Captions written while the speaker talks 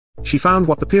She found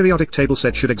what the periodic table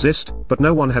said should exist, but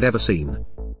no one had ever seen.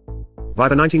 By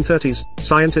the 1930s,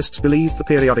 scientists believed the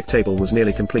periodic table was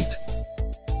nearly complete.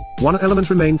 One element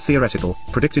remained theoretical,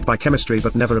 predicted by chemistry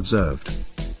but never observed.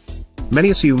 Many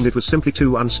assumed it was simply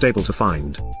too unstable to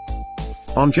find.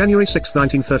 On January 6,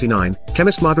 1939,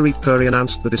 chemist Marguerite Perey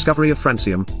announced the discovery of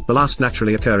francium, the last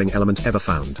naturally occurring element ever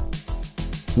found.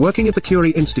 Working at the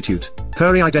Curie Institute,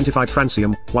 Perey identified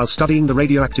francium while studying the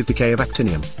radioactive decay of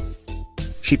actinium.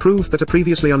 She proved that a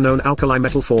previously unknown alkali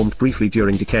metal formed briefly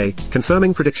during decay,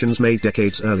 confirming predictions made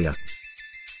decades earlier.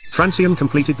 Francium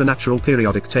completed the natural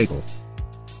periodic table.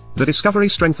 The discovery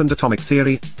strengthened atomic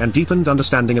theory and deepened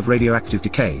understanding of radioactive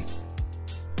decay.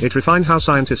 It refined how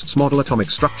scientists model atomic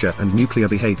structure and nuclear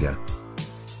behavior.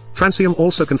 Francium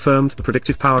also confirmed the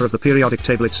predictive power of the periodic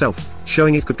table itself,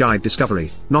 showing it could guide discovery,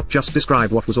 not just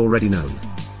describe what was already known.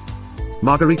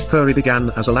 Marguerite Perey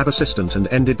began as a lab assistant and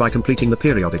ended by completing the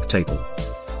periodic table.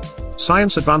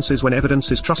 Science advances when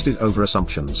evidence is trusted over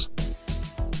assumptions.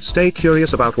 Stay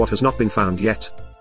curious about what has not been found yet.